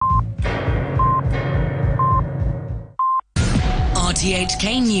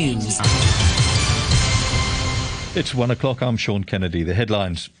RTHK News. It's 1 o'clock. I'm Sean Kennedy. The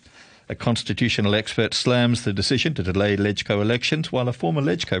headlines. A constitutional expert slams the decision to delay LegCo elections, while a former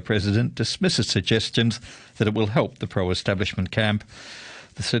LegCo president dismisses suggestions that it will help the pro-establishment camp.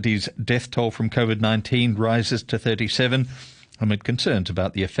 The city's death toll from COVID-19 rises to 37 amid concerns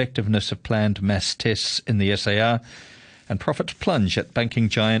about the effectiveness of planned mass tests in the SAR, and profits plunge at banking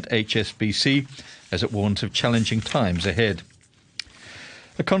giant HSBC as it warns of challenging times ahead.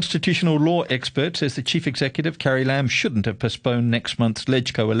 A constitutional law expert says the Chief Executive, Carrie Lam, shouldn't have postponed next month's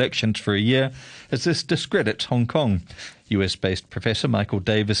LegCo elections for a year, as this discredits Hong Kong. US-based Professor Michael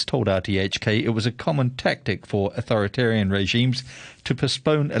Davis told RTHK it was a common tactic for authoritarian regimes to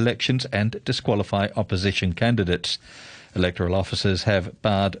postpone elections and disqualify opposition candidates. Electoral officers have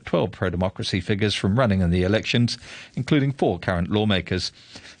barred 12 pro-democracy figures from running in the elections, including 4 current lawmakers.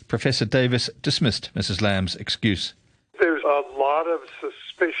 Professor Davis dismissed Mrs. Lam's excuse. There's a lot of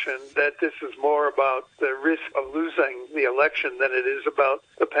suspicion that this is more about the risk of losing the election than it is about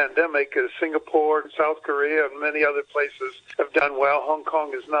the pandemic. Singapore, South Korea, and many other places have done well. Hong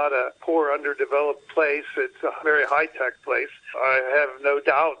Kong is not a poor, underdeveloped place. It's a very high-tech place. I have no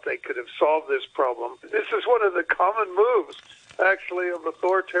doubt they could have solved this problem. This is one of the common moves, actually, of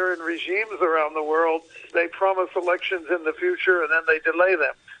authoritarian regimes around the world. They promise elections in the future and then they delay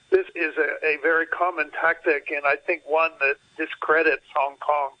them. This is a very common tactic, and I think one that discredits Hong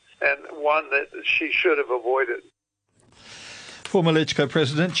Kong and one that she should have avoided. Former LegCo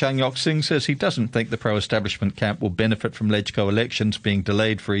President Chang Yok-sing says he doesn't think the pro-establishment camp will benefit from LegCo elections being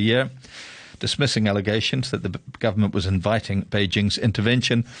delayed for a year. Dismissing allegations that the government was inviting Beijing's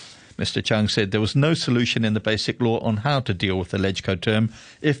intervention, Mr. Chang said there was no solution in the basic law on how to deal with the LegCo term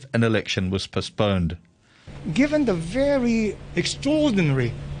if an election was postponed. Given the very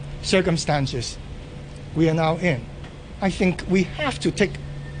extraordinary circumstances we are now in, I think we have to take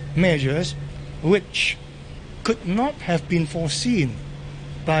measures which could not have been foreseen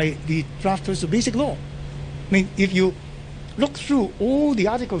by the drafters of basic law. I mean, if you look through all the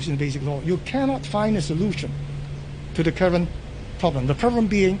articles in basic law, you cannot find a solution to the current problem. The problem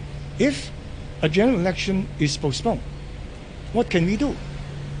being, if a general election is postponed, what can we do?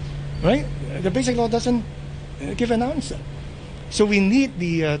 Right? The basic law doesn't give an answer. So we need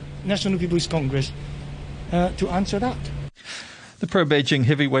the National People's Congress to answer that. The pro-Beijing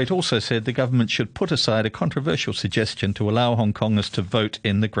heavyweight also said the government should put aside a controversial suggestion to allow Hong Kongers to vote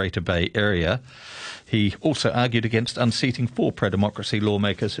in the Greater Bay Area. He also argued against unseating 4 pro-democracy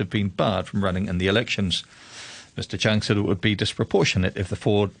lawmakers who have been barred from running in the elections. Mr. Chang said it would be disproportionate if the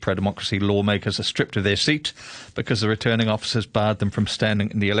 4 pro-democracy lawmakers are stripped of their seats because the returning officers barred them from standing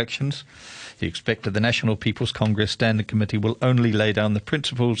in the elections. He expected the National People's Congress Standing Committee will only lay down the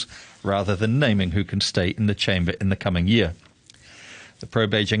principles rather than naming who can stay in the chamber in the coming year. The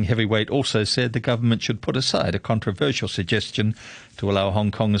pro-Beijing heavyweight also said the government should put aside a controversial suggestion to allow Hong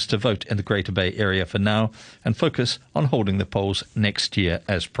Kongers to vote in the Greater Bay Area for now and focus on holding the polls next year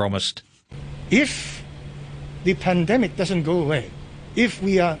as promised. If the pandemic doesn't go away, if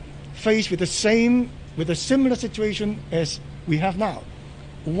we are faced with a similar situation as we have now,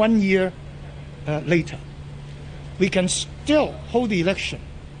 1 year later, we can still hold the election.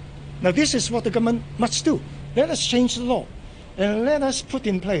 Now, this is what the government must do. Let us change the law and let us put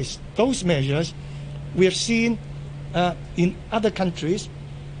in place those measures we have seen in other countries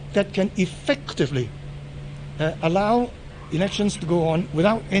that can effectively allow elections to go on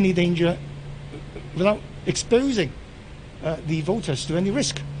without any danger, without exposing the voters to any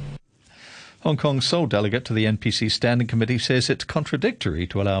risk. Hong Kong's sole delegate to the NPC Standing Committee says it's contradictory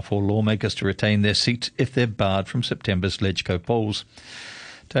to allow 4 lawmakers to retain their seats if they're barred from September's LegCo polls.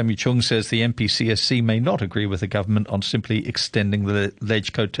 Tam Yu Chung says the NPCSC may not agree with the government on simply extending the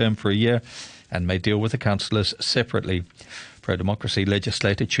LegCo term for a year and may deal with the councillors separately. Pro-democracy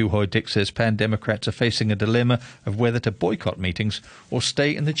legislator Chu Hoi-dik says Pan-Democrats are facing a dilemma of whether to boycott meetings or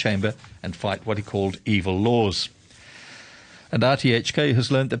stay in the chamber and fight what he called evil laws. And RTHK has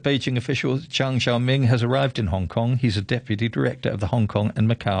learnt that Beijing official Zhang Xiaoming has arrived in Hong Kong. He's a deputy director of the Hong Kong and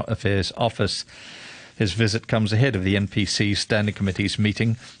Macau Affairs Office. His visit comes ahead of the NPC Standing Committee's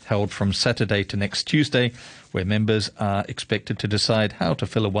meeting held from Saturday to next Tuesday, where members are expected to decide how to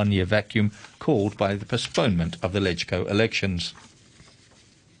fill a 1-year vacuum caused by the postponement of the LegCo elections.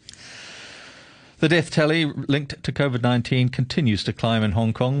 The death tally linked to COVID-19 continues to climb in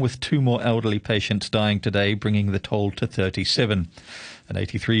Hong Kong, with 2 more elderly patients dying today, bringing the toll to 37. An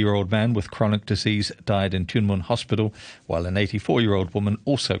 83-year-old man with chronic disease died in Tuen Mun Hospital, while an 84-year-old woman,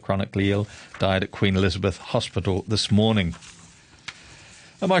 also chronically ill, died at Queen Elizabeth Hospital this morning.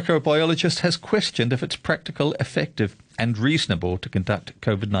 A microbiologist has questioned if it's practical, effective and reasonable to conduct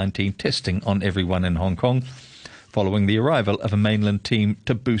COVID-19 testing on everyone in Hong Kong, following the arrival of a mainland team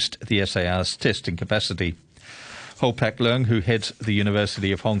to boost the SAR's testing capacity. Ho Pak Leung, who heads the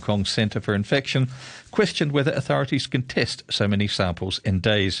University of Hong Kong Centre for Infection, questioned whether authorities can test so many samples in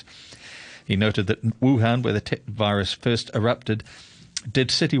days. He noted that Wuhan, where the virus first erupted, did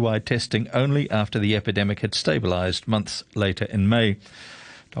citywide testing only after the epidemic had stabilised months later in May.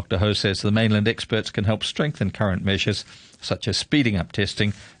 Dr. Ho says the mainland experts can help strengthen current measures, such as speeding up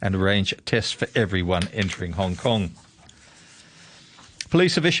testing and arrange tests for everyone entering Hong Kong.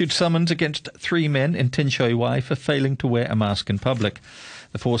 Police have issued summons against 3 men in Tin Shui Wai for failing to wear a mask in public.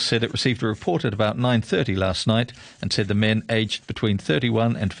 The force said it received a report at about 9:30 last night and said the men aged between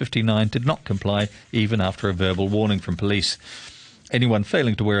 31 and 59 did not comply even after a verbal warning from police. Anyone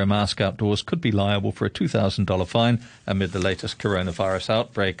failing to wear a mask outdoors could be liable for a $2,000 fine amid the latest coronavirus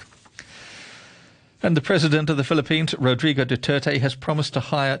outbreak. And the President of the Philippines, Rodrigo Duterte, has promised to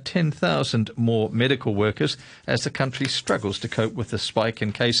hire 10,000 more medical workers as the country struggles to cope with the spike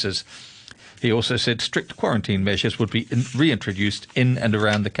in cases. He also said strict quarantine measures would be reintroduced in and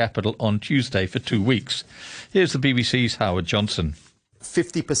around the capital on Tuesday for 2 weeks. Here's the BBC's Howard Johnson.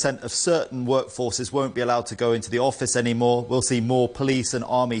 50% of certain workforces won't be allowed to go into the office anymore. We'll see more police and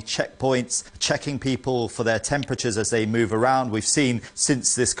army checkpoints checking people for their temperatures as they move around. We've seen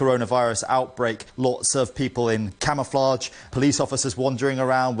since this coronavirus outbreak lots of people in camouflage, police officers wandering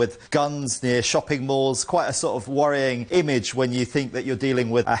around with guns near shopping malls. Quite a sort of worrying image when you think that you're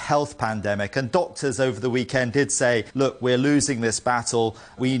dealing with a health pandemic. And doctors over the weekend did say, look, we're losing this battle.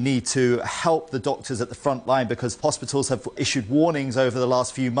 We need to help the doctors at the front line because hospitals have issued warnings over the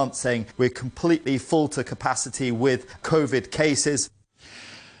last few months saying we're completely full to capacity with COVID cases.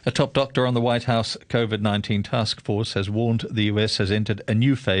 A top doctor on the White House COVID-19 task force has warned the US has entered a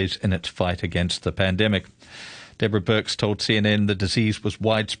new phase in its fight against the pandemic. Deborah Birx told CNN the disease was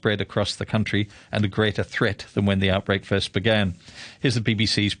widespread across the country and a greater threat than when the outbreak first began. Here's the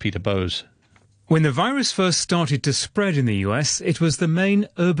BBC's Peter Bowes. When the virus first started to spread in the US, it was the main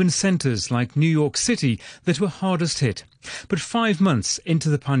urban centres like New York City that were hardest hit. But 5 months into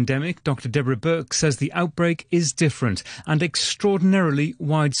the pandemic, Dr. Deborah Birx says the outbreak is different and extraordinarily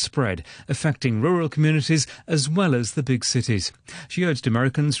widespread, affecting rural communities as well as the big cities. She urged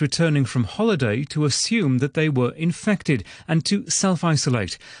Americans returning from holiday to assume that they were infected and to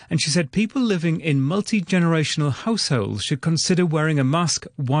self-isolate. And she said people living in multi-generational households should consider wearing a mask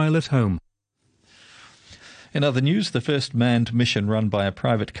while at home. In other news, the first manned mission run by a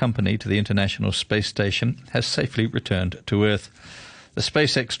private company to the International Space Station has safely returned to Earth. The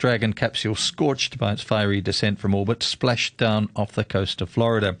SpaceX Dragon capsule, scorched by its fiery descent from orbit, splashed down off the coast of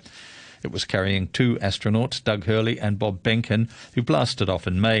Florida. It was carrying 2 astronauts, Doug Hurley and Bob Behnken, who blasted off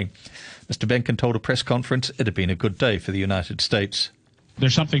in May. Mr. Behnken told a press conference it had been a good day for the United States.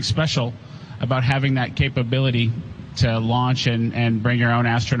 There's something special about having that capability to launch and bring your own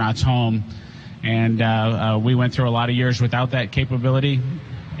astronauts home. And we went through a lot of years without that capability.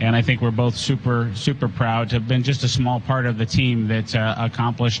 And I think we're both super proud to have been just a small part of the team that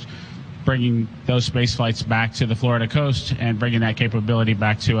accomplished bringing those space flights back to the Florida coast and bringing that capability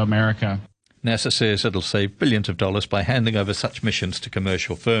back to America. NASA says it'll save billions of dollars by handing over such missions to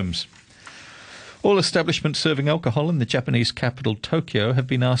commercial firms. All establishments serving alcohol in the Japanese capital Tokyo have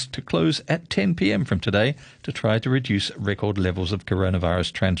been asked to close at 10 p.m. from today to try to reduce record levels of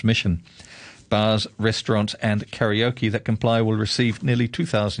coronavirus transmission. Bars, restaurants and karaoke that comply will receive nearly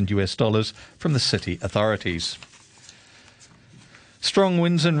 $2,000 from the city authorities. Strong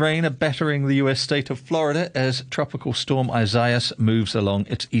winds and rain are battering the U.S. state of Florida as Tropical Storm Isaias moves along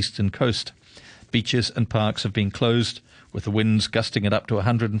its eastern coast. Beaches and parks have been closed, with the winds gusting at up to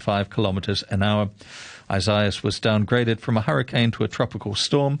 105 kilometres an hour. Isaias was downgraded from a hurricane to a tropical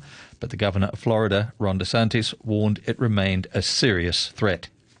storm, but the governor of Florida, Ron DeSantis, warned it remained a serious threat.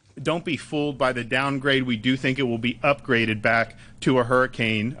 Don't be fooled by the downgrade. We do think it will be upgraded back to a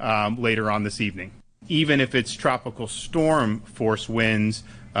hurricane later on this evening. Even if it's tropical storm force winds,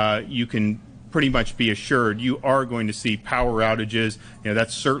 you can pretty much be assured you are going to see power outages.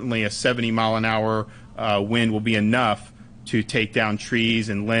 That's certainly a 70-mile-an-hour wind will be enough to take down trees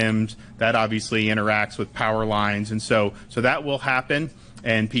and limbs. That obviously interacts with power lines, and so that will happen,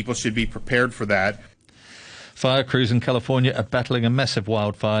 and people should be prepared for that. Fire crews in California are battling a massive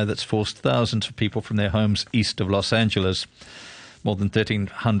wildfire that's forced thousands of people from their homes east of Los Angeles. More than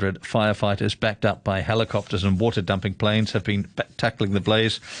 1,300 firefighters, backed up by helicopters and water-dumping planes, have been tackling the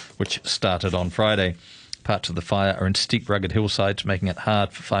blaze, which started on Friday. Parts of the fire are in steep, rugged hillsides, making it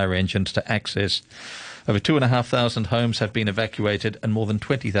hard for fire engines to access. Over 2,500 homes have been evacuated and more than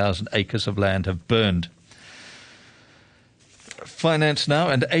 20,000 acres of land have burned. Finance now,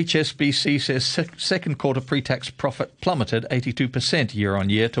 and HSBC says second quarter pre-tax profit plummeted 82%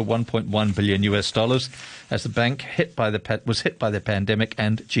 year-on-year to $1.1 billion as the bank was hit by the pandemic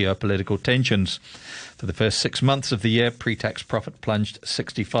and geopolitical tensions. For the first 6 months of the year, pre-tax profit plunged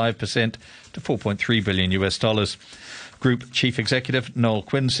 65% to $4.3 billion. Group Chief Executive Noel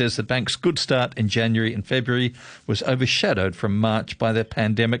Quinn says the bank's good start in January and February was overshadowed from March by the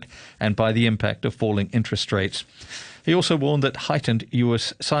pandemic and by the impact of falling interest rates. He also warned that heightened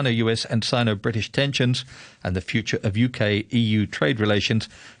Sino-US and Sino-British tensions and the future of UK-EU trade relations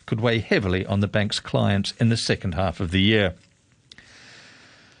could weigh heavily on the bank's clients in the second half of the year.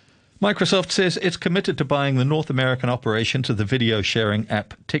 Microsoft says it's committed to buying the North American operations of the video sharing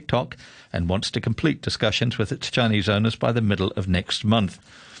app TikTok and wants to complete discussions with its Chinese owners by the middle of next month.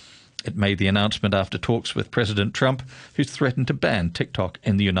 It made the announcement after talks with President Trump, who's threatened to ban TikTok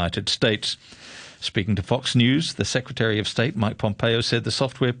in the United States. Speaking to Fox News, the Secretary of State, Mike Pompeo, said the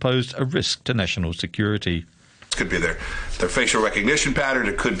software posed a risk to national security. It could be their facial recognition pattern.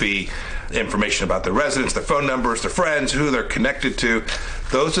 It could be information about their residents, their phone numbers, their friends, who they're connected to.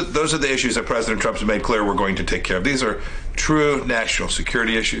 Those are the issues that President Trump's made clear we're going to take care of. These are true national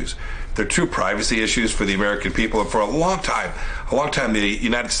security issues. They're true privacy issues for the American people. And for a long time, the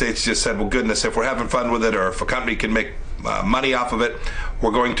United States just said, well, goodness, if we're having fun with it or if a company can make money off of it,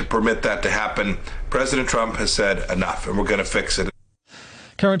 we're going to permit that to happen. President Trump has said enough, and we're going to fix it.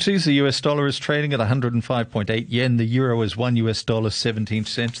 Currencies, the US dollar is trading at 105.8 yen, the euro is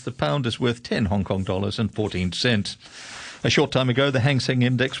 $1.17, the pound is worth 10 Hong Kong dollars and 14 cents. A short time ago, the Hang Seng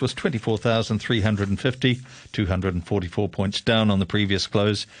Index was 24,350, 244 points down on the previous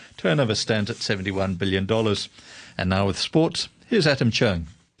close. Turnover stands at $71 billion. And now with sports, here's Atom Chung.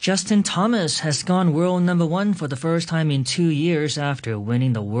 Justin Thomas has gone world number one for the first time in 2 years after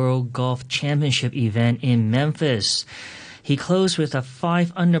winning the World Golf Championship event in Memphis. He closed with a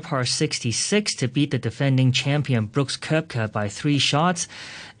 5 under par 66 to beat the defending champion Brooks Koepka by 3 shots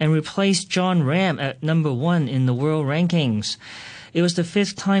and replaced John Ram at number 1 in the world rankings. It was the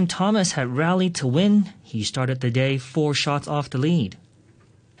 5th time Thomas had rallied to win. He started the day 4 shots off the lead.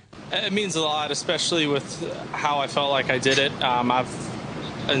 It means a lot, especially with how I felt like I did it.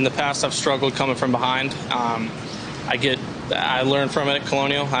 In the past, I've struggled coming from behind. I learned from it at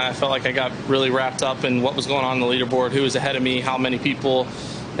Colonial. I felt like I got really wrapped up in what was going on the leaderboard, who was ahead of me, how many people,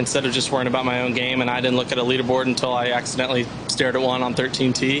 instead of just worrying about my own game. And I didn't look at a leaderboard until I accidentally stared at one on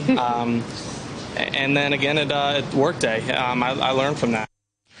 13T. And then again at workday, I learned from that.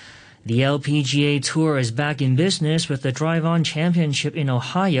 The LPGA Tour is back in business with the Drive-On Championship in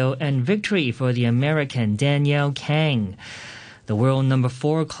Ohio and victory for the American Danielle Kang. The world number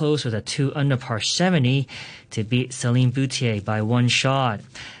 4 closed with a 2 under par 70 to beat Celine Boutier by 1 shot.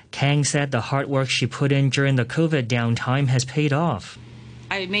 Kang said the hard work she put in during the COVID downtime has paid off.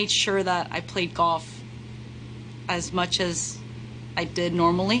 I made sure that I played golf as much as I did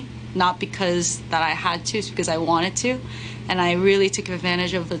normally, not because that I had to, it's because I wanted to. And I really took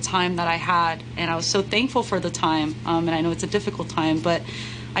advantage of the time that I had, and I was so thankful for the time. And I know it's a difficult time, but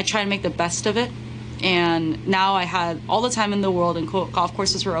I try to make the best of it. And now I had all the time in the world, and golf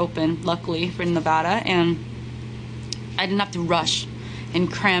courses were open, luckily, for Nevada, and I didn't have to rush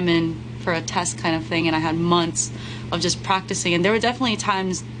and cram in for a test kind of thing, and I had months of just practicing. And there were definitely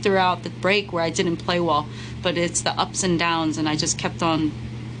times throughout the break where I didn't play well, but it's the ups and downs, and I just kept on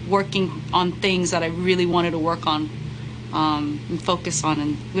working on things that I really wanted to work on and focus on,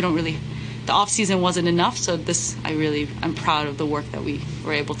 and the off season wasn't enough, so I'm proud of the work that we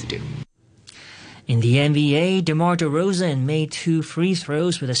were able to do. In the NBA, DeMar DeRozan made 2 free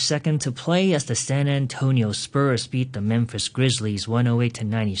throws with a second to play as the San Antonio Spurs beat the Memphis Grizzlies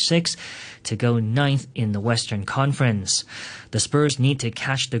 108-96 to go 9th in the Western Conference. The Spurs need to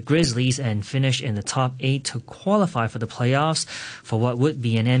catch the Grizzlies and finish in the top 8 to qualify for the playoffs for what would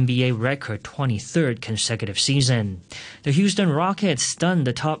be an NBA record 23rd consecutive season. The Houston Rockets stunned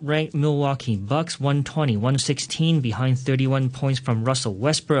the top-ranked Milwaukee Bucks 120-116 behind 31 points from Russell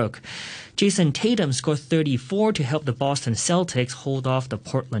Westbrook. Jason Tatum scored 34 to help the Boston Celtics hold off the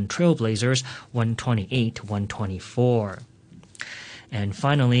Portland Trailblazers 128-124. And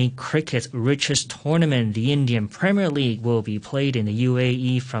finally, cricket's richest tournament, the Indian Premier League, will be played in the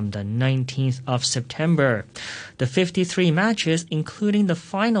UAE from the 19th of September. The 53 matches, including the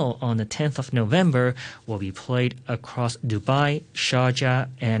final on the 10th of November, will be played across Dubai, Sharjah,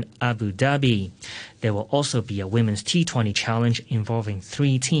 and Abu Dhabi. There will also be a women's T20 challenge involving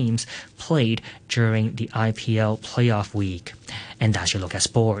 3 teams played during the IPL playoff week. And that's your look at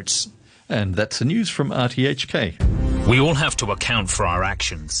sports. And that's the news from RTHK. We all have to account for our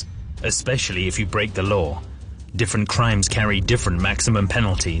actions, especially if you break the law. Different crimes carry different maximum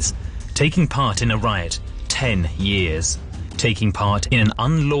penalties. Taking part in a riot, 10 years. Taking part in an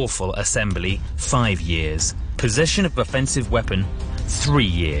unlawful assembly, 5 years. Possession of offensive weapon, 3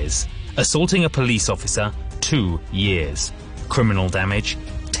 years. Assaulting a police officer, 2 years. Criminal damage,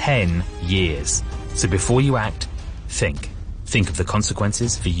 10 years. So before you act, think. Think of the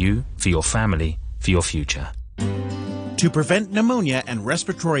consequences for you, for your family, for your future. To prevent pneumonia and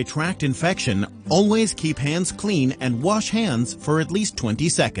respiratory tract infection, always keep hands clean and wash hands for at least 20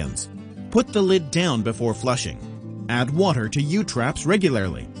 seconds. Put the lid down before flushing. Add water to U-traps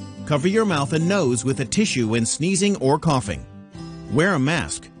regularly. Cover your mouth and nose with a tissue when sneezing or coughing. Wear a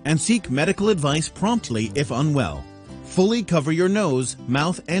mask and seek medical advice promptly if unwell. Fully cover your nose,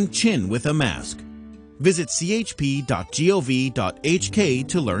 mouth, and chin with a mask. Visit chp.gov.hk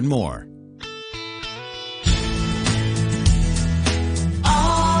to learn more.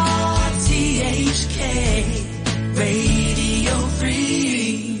 RTHK Radio 3.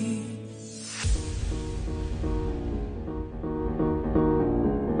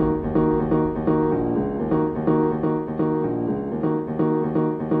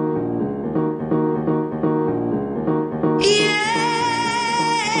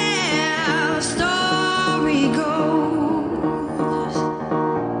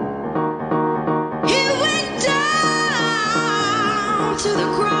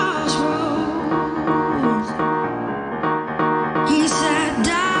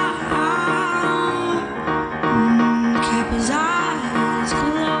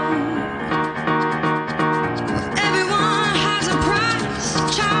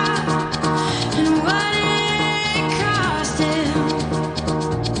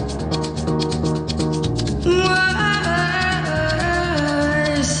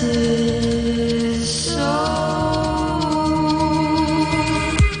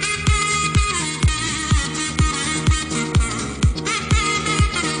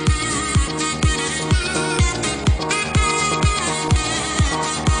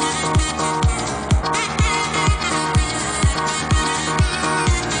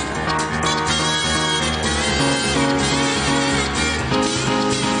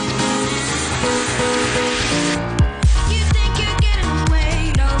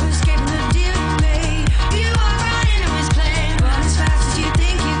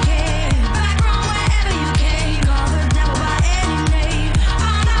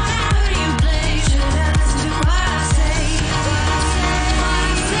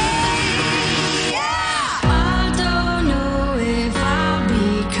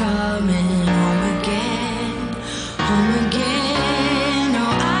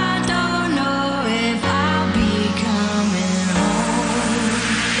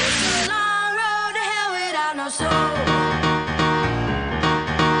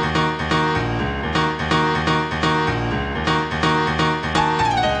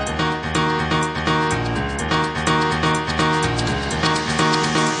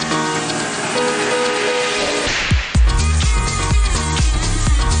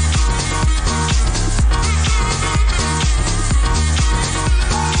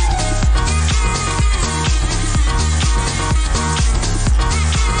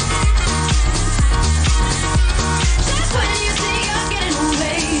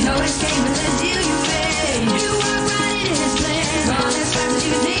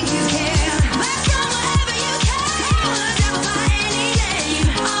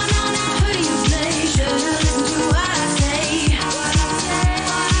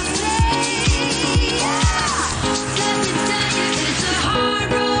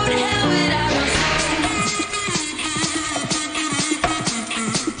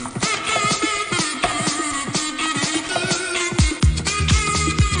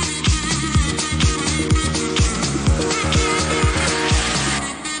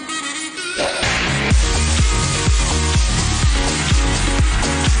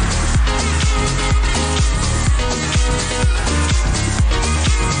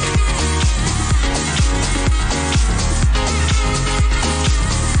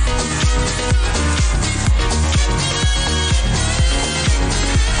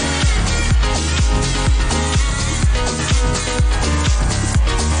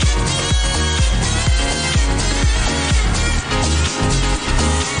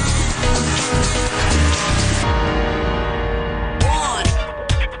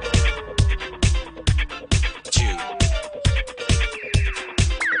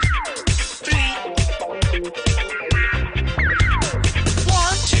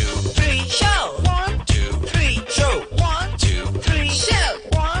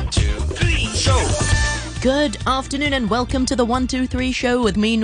 Good afternoon and welcome to the 123 show with me,